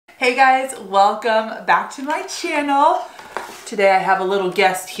Hey guys, welcome back to my channel. Today I have a little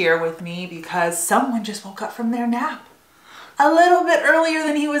guest here with me because someone just woke up from their nap a little bit earlier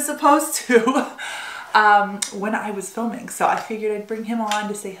than he was supposed to when I was filming. So I figured I'd bring him on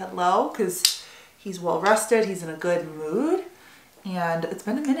to say hello because he's well rested, he's in a good mood, and it's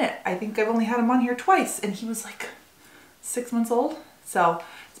been a minute. I think I've only had him on here twice and he was like 6 months old. So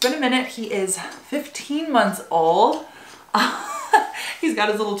it's been a minute. He is 15 months old. He's got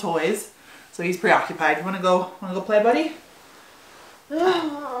his little toys, so he's preoccupied. You wanna go play, buddy?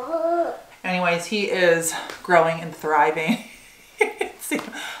 Anyways, he is growing and thriving. All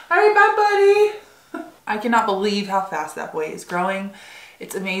right, bye, buddy. I cannot believe how fast that boy is growing.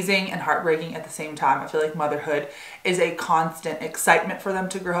 It's amazing and heartbreaking at the same time. I feel like motherhood is a constant excitement for them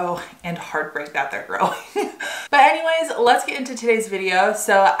to grow and heartbreak that they're growing. But anyways, let's get into today's video.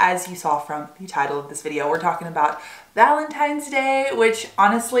 So as you saw from the title of this video, we're talking about Valentine's Day, which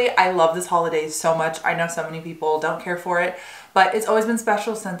honestly, I love this holiday so much. I know so many people don't care for it, but it's always been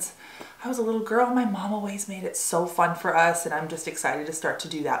special since I was a little girl. My mom always made it so fun for us, and I'm just excited to start to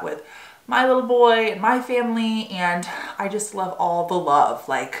do that with my little boy and my family, and I just love all the love.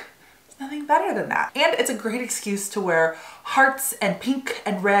 Like, there's nothing better than that. And it's a great excuse to wear hearts and pink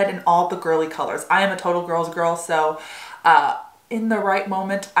and red and all the girly colors. I am a total girls girl, so in the right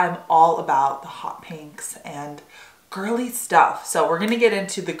moment, I'm all about the hot pinks and girly stuff. So we're gonna get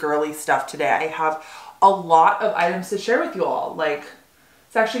into the girly stuff today. I have a lot of items to share with you all. Like,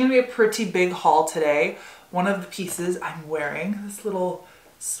 it's actually gonna be a pretty big haul today. One of the pieces I'm wearing, this little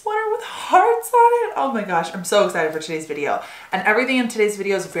sweater with hearts on it. Oh my gosh, I'm so excited for today's video. And everything in today's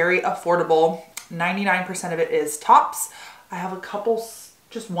video is very affordable. 99% of it is tops. I have a couple,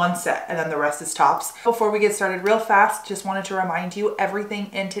 just one set, and then the rest is tops. Before we get started real fast, just wanted to remind you, everything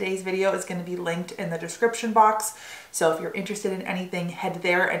in today's video is gonna be linked in the description box. So if you're interested in anything, head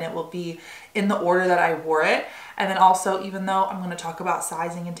there and it will be in the order that I wore it. And then also, even though I'm gonna talk about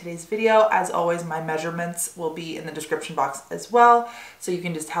sizing in today's video, as always, my measurements will be in the description box as well. So you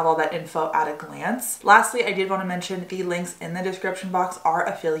can just have all that info at a glance. Lastly, I did wanna mention the links in the description box are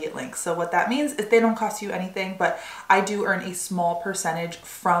affiliate links. So what that means is they don't cost you anything, but I do earn a small percentage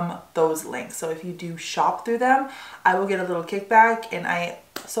from those links. So if you do shop through them, I will get a little kickback, and I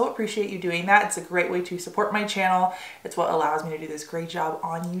so appreciate you doing that. It's a great way to support my channel. It's what allows me to do this great job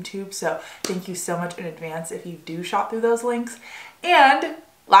on YouTube. So thank you so much in advance if you do shop through those links. And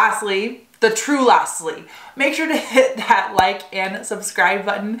lastly, lastly, make sure to hit that like and subscribe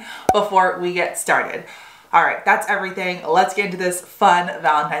button before we get started. All right, that's everything. Let's get into this fun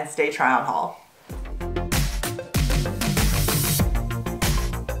Valentine's Day try on haul.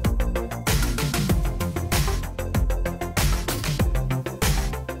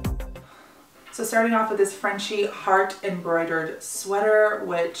 So starting off with this Frenchie heart embroidered sweater,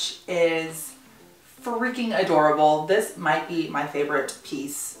 which is freaking adorable. This might be my favorite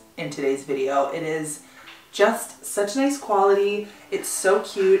piece in today's video. It is just such nice quality. It's so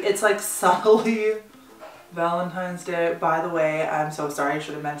cute. It's like subtly Valentine's Day. By the way, I'm so sorry, I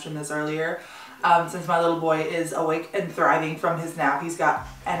should have mentioned this earlier. Since my little boy is awake and thriving from his nap, he's got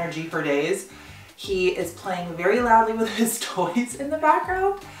energy for days. He is playing very loudly with his toys in the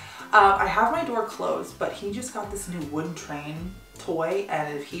background. I have my door closed, but he just got this new wooden train toy,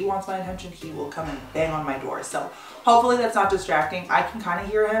 and if he wants my attention, he will come and bang on my door. So hopefully that's not distracting. I can kind of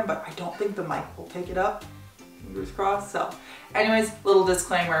hear him, but I don't think the mic will pick it up. Fingers crossed. So anyways, little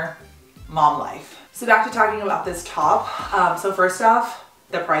disclaimer, mom life. So back to talking about this top. So first off,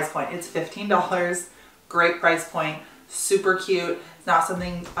 the price point. It's $15. Great price point. Super cute. It's not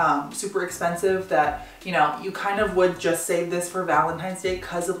something super expensive that, you know, you kind of would just save this for Valentine's Day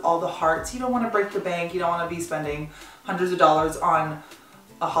because of all the hearts. You don't want to break the bank. You don't want to be spending hundreds of dollars on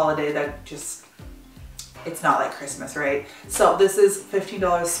a holiday that just, it's not like Christmas, right? So this is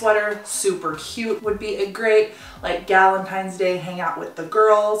 $15 sweater, super cute. Would be a great like Valentine's Day hangout with the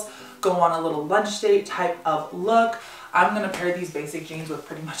girls, go on a little lunch date type of look. I'm gonna pair these basic jeans with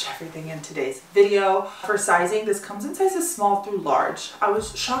pretty much everything in today's video. For sizing, this comes in sizes small through large. I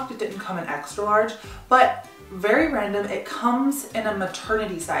was shocked it didn't come in extra large, but very random, it comes in a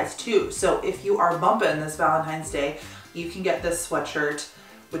maternity size too. So if you are bumping this Valentine's Day, you can get this sweatshirt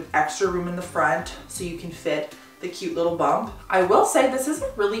with extra room in the front so you can fit the cute little bump. I will say this is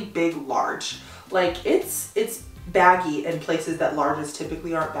a really big large. Like it's baggy in places that larges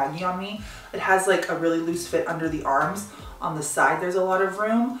typically aren't baggy on me. It has like a really loose fit under the arms. On the side there's a lot of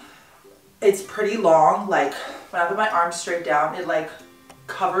room. It's pretty long. Like when I put my arms straight down, it like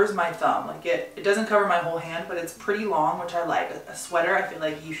covers my thumb. Like it doesn't cover my whole hand, but it's pretty long, which I like. A sweater I feel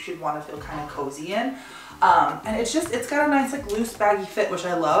like you should want to feel kind of cozy in. And it's got a nice like loose baggy fit, which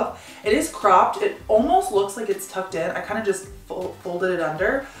I love. It is cropped. It almost looks like it's tucked in. I kind of just folded it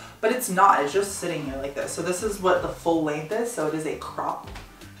under, but it's not. It's just sitting here like this. So this is what the full length is. So it is a crop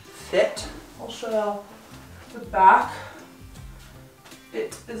fit. I'll show you the back.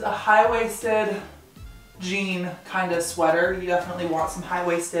 It is a high-waisted jean kind of sweater. You definitely want some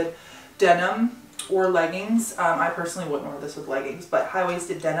high-waisted denim or leggings. I personally wouldn't wear this with leggings, but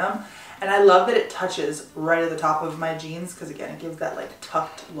high-waisted denim. And I love that it touches right at the top of my jeans because again, it gives that like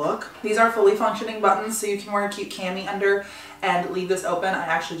tucked look. These are fully functioning buttons, so you can wear a cute cami under and leave this open. I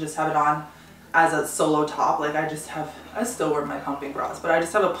actually just have it on as a solo top. Like I still wear my pumping bras, but I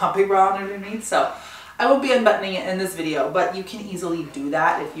just have a pumping bra underneath, so I won't be unbuttoning it in this video, but you can easily do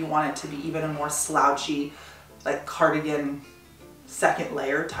that if you want it to be even a more slouchy, like cardigan second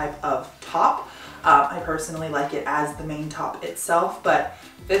layer type of top. I personally like it as the main top itself, but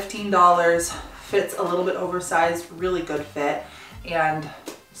 $15, fits a little bit oversized, really good fit, and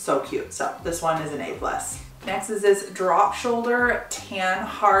so cute. So this one is an A+. Next is this drop shoulder tan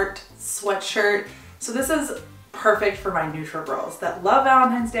heart sweatshirt. So this is perfect for my neutral girls that love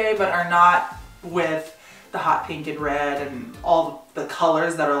Valentine's Day but are not with the hot pink and red and all the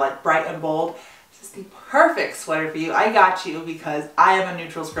colors that are like bright and bold. This is the perfect sweater for you. I got you because I am a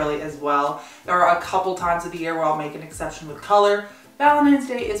neutrals girly as well. There are a couple times of the year where I'll make an exception with color. Valentine's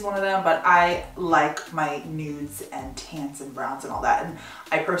Day is one of them, but I like my nudes and tans and browns and all that. And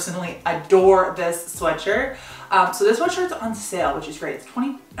I personally adore this sweatshirt. So this sweatshirt's on sale, which is great. It's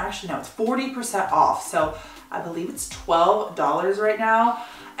 40% off. So I believe it's $12 right now.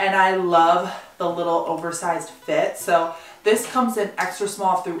 And I love the little oversized fit. So this comes in extra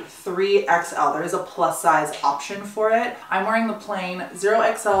small through 3XL. There is a plus size option for it. I'm wearing the plain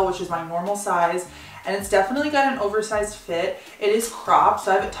 0XL, which is my normal size. And it's definitely got an oversized fit. It is cropped,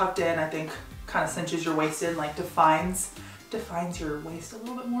 so I have it tucked in. I think kind of cinches your waist in, like defines your waist a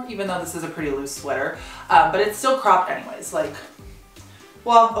little bit more, even though this is a pretty loose sweater. But it's still cropped anyways. Like,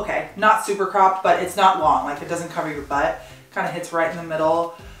 well, okay, not super cropped, but it's not long. Like it doesn't cover your butt. Kind of hits right in the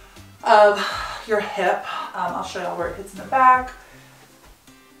middle of your hip. I'll show you where it hits in the back.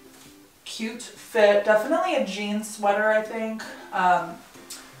 Cute fit, definitely a jean sweater, I think.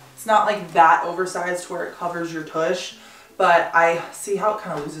 It's not like that oversized where it covers your tush, but I see how it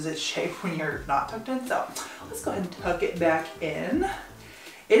kind of loses its shape when you're not tucked in. So let's go ahead and tuck it back in.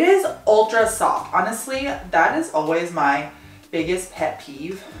 It is ultra soft. Honestly, that is always my biggest pet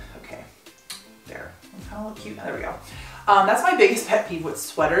peeve. Okay, there, I'm kind of look cute. There we go. That's my biggest pet peeve with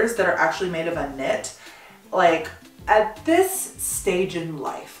sweaters that are actually made of a knit. Like at this stage in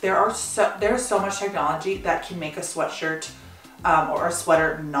life, there's so much technology that can make a sweatshirt or a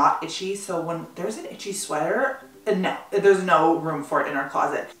sweater not itchy. So when there's an itchy sweater, no, there's no room for it in our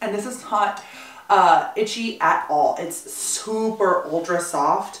closet. And this is not itchy at all. It's super ultra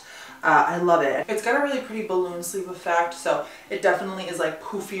soft. I love it. It's got a really pretty balloon sleeve effect, so it definitely is like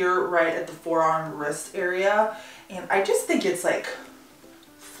poofier right at the forearm wrist area. And I just think it's like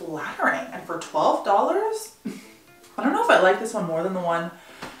flattering. And for $12, I don't know if I like this one more than the one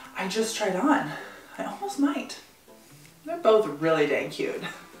I just tried on. I almost might. They're both really dang cute.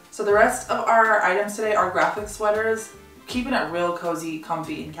 So the rest of our items today are graphic sweaters. Keeping it real cozy,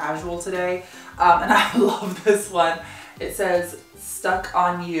 comfy, and casual today. And I love this one. It says, "Stuck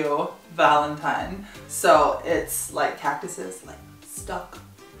on You, Valentine." So it's like cactuses, like stuck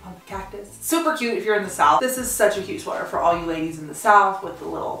on the cactus. Super cute if you're in the South. This is such a cute sweater for all you ladies in the South with the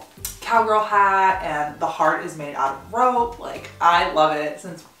little cowgirl hat, and the heart is made out of rope. Like, I love it.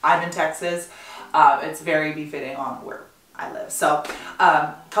 Since I'm in Texas, it's very befitting on where I live. So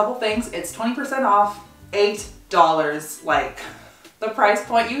couple things, it's 20% off, $8. Like the price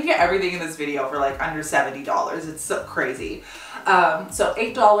point, you can get everything in this video for like under $70. It's so crazy. So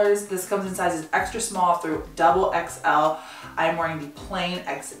 $8. This comes in sizes extra small through XXL. I'm wearing the plain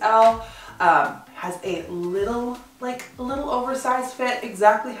XL. Has a little oversized fit,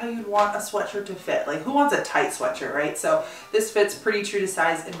 exactly how you'd want a sweatshirt to fit. Like, who wants a tight sweatshirt, right? So this fits pretty true to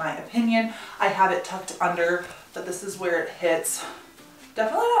size in my opinion. I have it tucked under, but this is where it hits.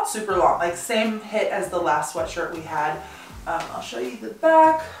 Definitely not super long, like same hit as the last sweatshirt we had. I'll show you the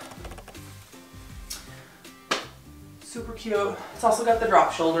back. Super cute. It's also got the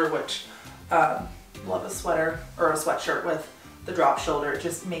drop shoulder, which love a sweater or a sweatshirt with the drop shoulder. It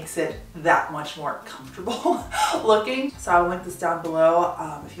just makes it that much more comfortable looking. So I'll link this down below.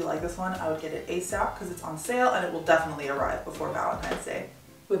 If you like this one, I would get it ASAP because it's on sale and it will definitely arrive before Valentine's Day.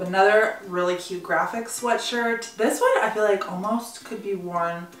 We have another really cute graphic sweatshirt. This one I feel like almost could be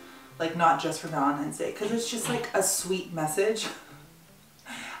worn like not just for Valentine's Day because it's just like a sweet message.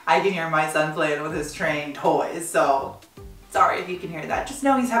 I can hear my son playing with his train toys, so sorry if you can hear that. Just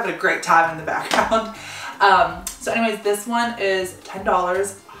know he's having a great time in the background. So anyways, this one is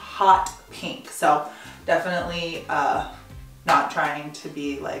 $10, hot pink. So definitely not trying to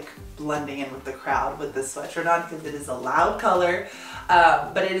be like blending in with the crowd with this sweatshirt on because it is a loud color.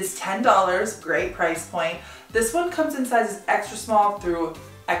 But it is $10, great price point. This one comes in sizes extra small through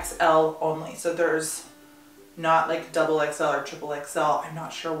XL only. So there's not like double XL or triple XL. I'm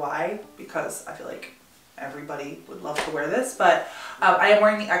not sure why, because I feel like everybody would love to wear this, but I am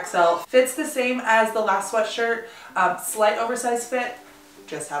wearing the XL. Fits the same as the last sweatshirt. Slight oversized fit,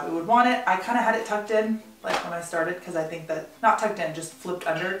 just how we would want it. I kind of had it tucked in like when I started because I think that, not tucked in, just flipped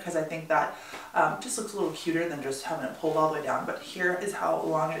under because I think that just looks a little cuter than just having it pulled all the way down. But here is how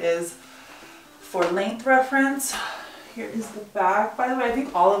long it is for length reference. Here is the back. By the way, I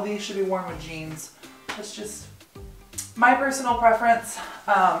think all of these should be worn with jeans. That's just my personal preference.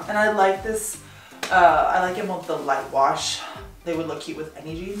 And I like this. I like them with the light wash. They would look cute with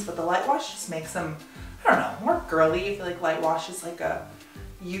any jeans, but the light wash just makes them, I don't know, more girly. I feel like light wash is like a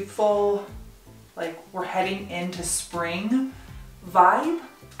youthful, like we're heading into spring vibe.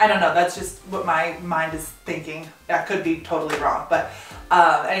 I don't know, that's just what my mind is thinking. That could be totally wrong, but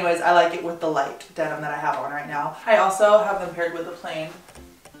anyways, I like it with the light denim that I have on right now. I also have them paired with a plain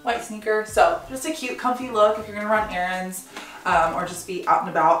white sneaker. So just a cute, comfy look if you're gonna run errands or just be out and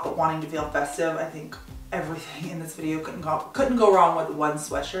about but wanting to feel festive. I think everything in this video couldn't go wrong with one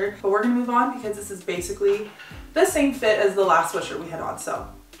sweatshirt. But we're gonna move on because this is basically the same fit as the last sweatshirt we had on. So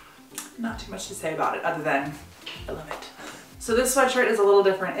not too much to say about it other than I love it. So this sweatshirt is a little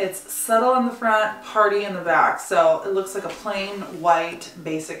different. It's subtle in the front, party in the back. So it looks like a plain white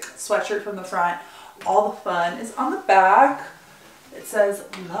basic sweatshirt from the front. All the fun is on the back. It says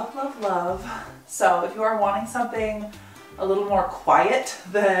love, love, love. So if you are wanting something a little more quiet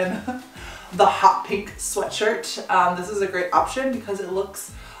than the hot pink sweatshirt, this is a great option because it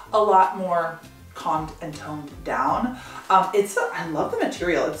looks a lot more calmed and toned down. I love the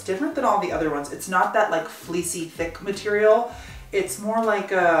material. It's different than all the other ones. It's not that like fleecy thick material. It's more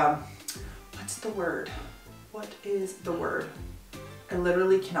like what's the word? What is the word? I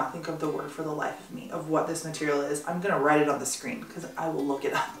literally cannot think of the word for the life of me of what this material is. I'm gonna write it on the screen because I will look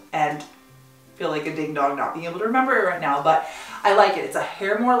it up and feel like a ding dong not being able to remember it right now, but I like it. It's a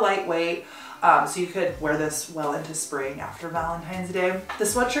hair more lightweight. So you could wear this well into spring after Valentine's Day. The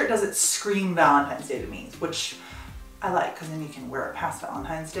sweatshirt doesn't scream Valentine's Day to me, which I like because then you can wear it past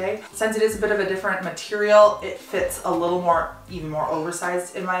Valentine's Day. Since it is a bit of a different material, it fits a little more, even more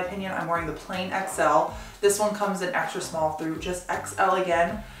oversized in my opinion. I'm wearing the plain XL. This one comes in extra small through just XL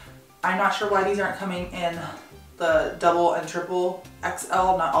again. I'm not sure why these aren't coming in the double and triple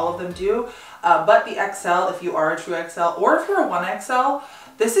XL, not all of them do. But the XL, if you are a true XL, or if you're a 1XL,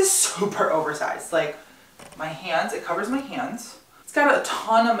 this is super oversized. Like my hands, it covers my hands. It's got a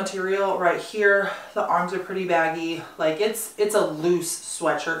ton of material right here. The arms are pretty baggy. Like it's a loose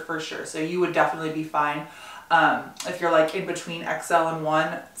sweatshirt for sure. So you would definitely be fine if you're like in between XL and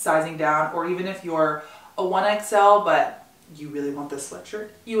 1 sizing down, or even if you're a 1XL, but you really want this sweatshirt,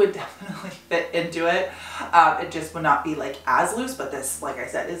 you would definitely fit into it. It just would not be like as loose, but this, like I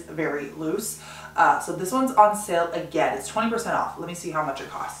said, is very loose. So this one's on sale again. It's 20% off. Let me see how much it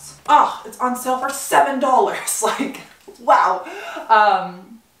costs. Oh, it's on sale for $7. Like, wow.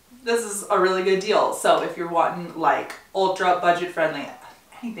 This is a really good deal. So if you're wanting like ultra budget friendly,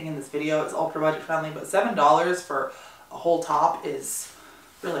 anything in this video is ultra budget friendly, but $7 for a whole top is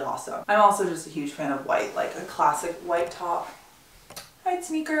really awesome. I'm also just a huge fan of white, like a classic white top. White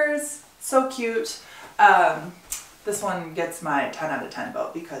sneakers, so cute. This one gets my 10 out of 10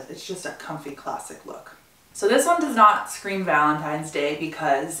 vote because it's just a comfy classic look. So this one does not scream Valentine's Day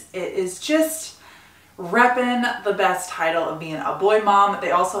because it is just repping the best title of being a boy mom.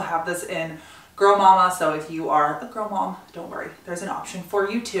 They also have this in girl mama, so if you are a girl mom, don't worry, there's an option for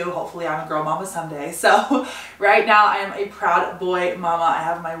you too. Hopefully I'm a girl mama someday. So right now I am a proud boy mama. I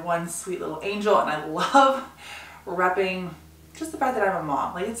have my one sweet little angel and I love repping just the fact that I'm a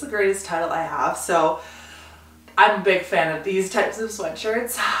mom. Like it's the greatest title I have. So I'm a big fan of these types of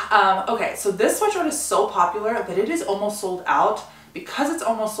sweatshirts. Okay, so this sweatshirt is so popular that it is almost sold out. Because it's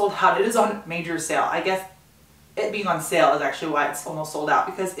almost sold out, it is on major sale. I guess it being on sale is actually why it's almost sold out,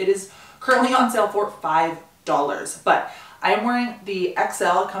 because it is currently on sale for $5. But I am wearing the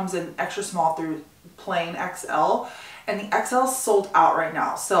XL. It comes in extra small through plain XL, and the XL is sold out right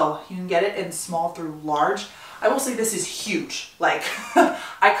now. So you can get it in small through large. I will say this is huge. Like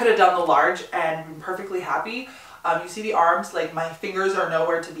I could have done the large and been perfectly happy. You see the arms, like my fingers are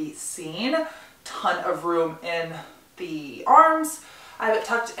nowhere to be seen. Ton of room in the arms. I have it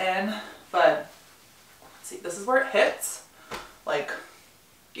tucked in, but let's see, this is where it hits. Like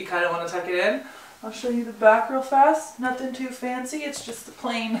you kind of want to tuck it in. I'll show you the back real fast. Nothing too fancy. It's just a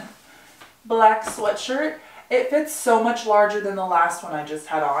plain black sweatshirt. It fits so much larger than the last one I just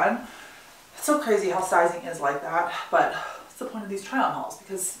had on. It's so crazy how sizing is like that, but what's the point of these try-on hauls?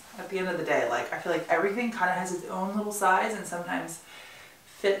 Because at the end of the day, like I feel like everything kind of has its own little size and sometimes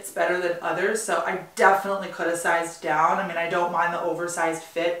fits better than others. So I definitely could have sized down. I mean, I don't mind the oversized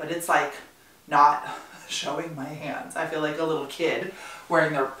fit, but it's like not showing my hands. I feel like a little kid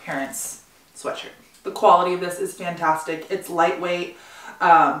wearing their parents' sweatshirt. The quality of this is fantastic. It's lightweight,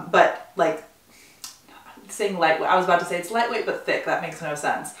 but like saying lightweight, I was about to say it's lightweight but thick. That makes no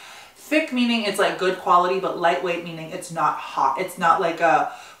sense. Thick meaning it's like good quality, but lightweight meaning it's not hot. It's not like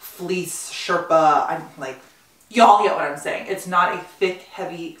a fleece Sherpa. I'm like, y'all get what I'm saying. It's not a thick,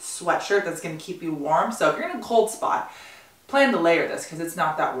 heavy sweatshirt that's going to keep you warm. So if you're in a cold spot, plan to layer this because it's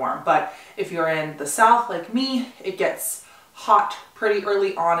not that warm. But if you're in the South like me, it gets hot pretty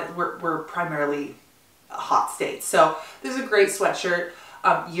early on. We're primarily a hot state. So this is a great sweatshirt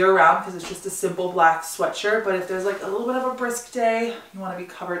year round because it's just a simple black sweatshirt. But if there's like a little bit of a brisk day, you want to be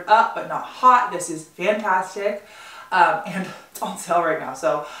covered up but not hot, this is fantastic. And it's on sale right now.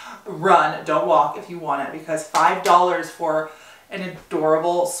 So run, don't walk if you want it, because $5 for an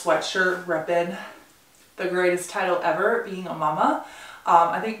adorable sweatshirt repping the greatest title ever, being a mama.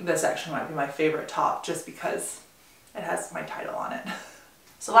 I think this actually might be my favorite top just because it has my title on it.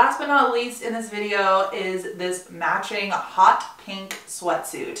 So last but not least in this video is this matching hot pink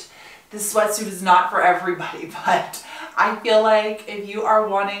sweatsuit. This sweatsuit is not for everybody, but I feel like if you are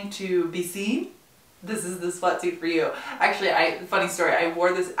wanting to be seen, this is the sweatsuit for you. Actually, funny story, I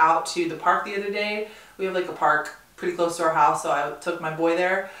wore this out to the park the other day. We have like a park pretty close to our house, so I took my boy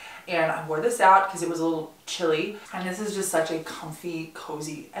there and I wore this out because it was a little chilly. And this is just such a comfy,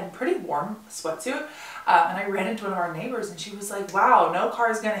 cozy, and pretty warm sweatsuit. And I ran into one of our neighbors and she was like, wow, no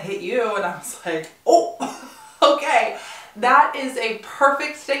car is gonna hit you. And I was like, oh, okay. That is a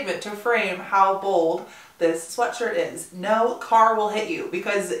perfect statement to frame how bold this sweatshirt is. No car will hit you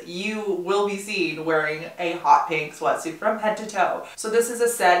because you will be seen wearing a hot pink sweatsuit from head to toe. So this is a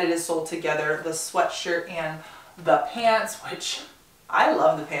set. It is sold together, the sweatshirt and the pants, which I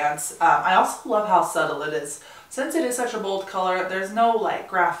love the pants. I also love how subtle it is. Since it is such a bold color, there's no like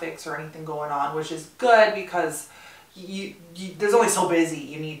graphics or anything going on, which is good because there's only so busy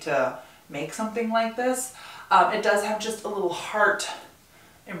you need to make something like this. It does have just a little heart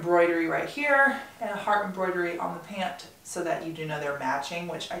embroidery right here and a heart embroidery on the pant so that you do know they're matching,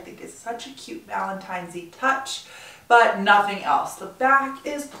 which I think is such a cute Valentine's-y touch, but nothing else. The back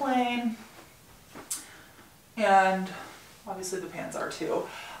is plain and obviously the pants are too.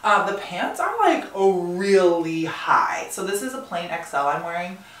 The pants are like really high. So this is a plain XL I'm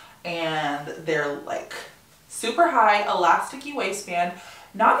wearing and they're like super high, elasticy waistband,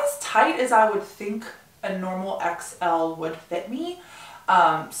 not as tight as I would think a normal XL would fit me.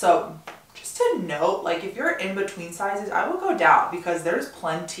 So just to note, like if you're in between sizes, I would go down because there's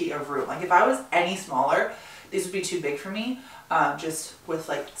plenty of room. Like if I was any smaller, these would be too big for me, just with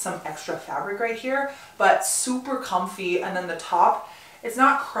like some extra fabric right here, but super comfy. And then the top, it's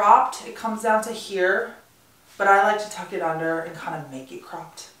not cropped. It comes down to here, but I like to tuck it under and kind of make it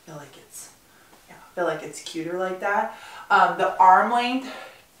cropped. I feel like it's cuter like that. The arm length,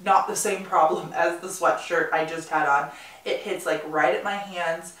 not the same problem as the sweatshirt I just had on. It hits like right at my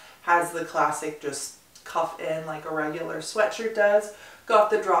hands, has the classic just cuff in like a regular sweatshirt does. Got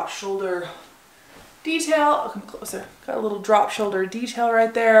the drop shoulder detail. I'll come closer. Got a little drop shoulder detail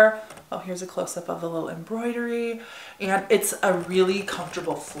right there. Oh, here's a close-up of the little embroidery. And it's a really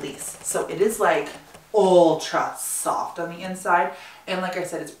comfortable fleece. So it is like ultra soft on the inside. And like I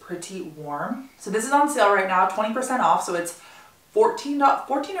said, it's pretty warm. So this is on sale right now, 20% off. So it's $14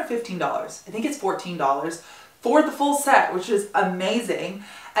 or $15. I think it's $14 for the full set, which is amazing.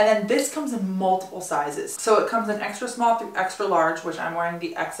 And then this comes in multiple sizes. So it comes in extra small through extra large, which I'm wearing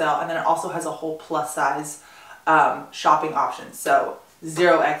the XL. And then it also has a whole plus size shopping option. So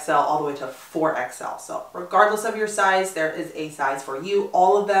 0XL all the way to 4XL. So regardless of your size, there is a size for you.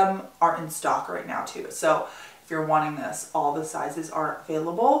 All of them are in stock right now too. So if you're wanting this, all the sizes are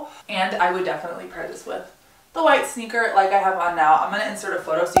available. And I would definitely pair this with the white sneaker like I have on now. I'm going to insert a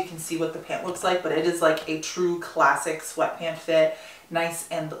photo so you can see what the pant looks like, but it is like a true classic sweatpant fit. Nice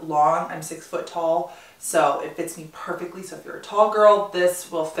and long. I'm 6 foot tall, so it fits me perfectly. So if you're a tall girl,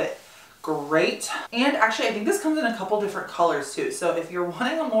 this will fit great. And actually, I think this comes in a couple different colors too. So if you're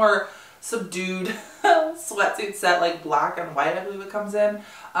wanting a more subdued sweatsuit set, like black and white, I believe it comes in,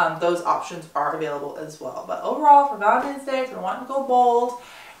 those options are available as well. But overall, for Valentine's Day, if you're wanting to go bold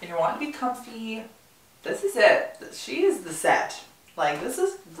and you're wanting to be comfy, this is it. She is the set. Like, this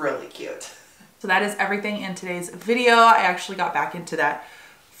is really cute. So that is everything in today's video. I actually got back into that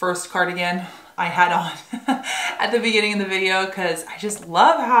first cardigan I had on at the beginning of the video because I just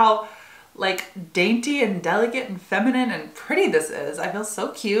love how like dainty and delicate and feminine and pretty this is. I feel so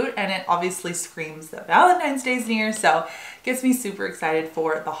cute, and it obviously screams that Valentine's Day is near, so it gets me super excited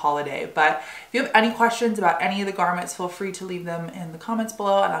for the holiday. But if you have any questions about any of the garments, feel free to leave them in the comments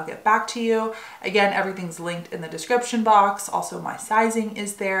below and I'll get back to you. Again, everything's linked in the description box. Also, my sizing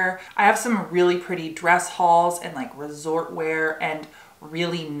is there. I have some really pretty dress hauls and like resort wear and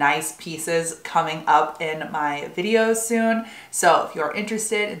really nice pieces coming up in my videos soon. So if you're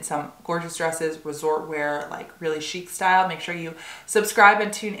interested in some gorgeous dresses, resort wear, like really chic style, make sure you subscribe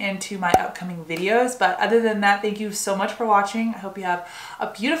and tune into my upcoming videos. But other than that, thank you so much for watching. I hope you have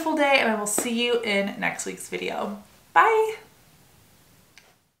a beautiful day, and I will see you in next week's video. Bye.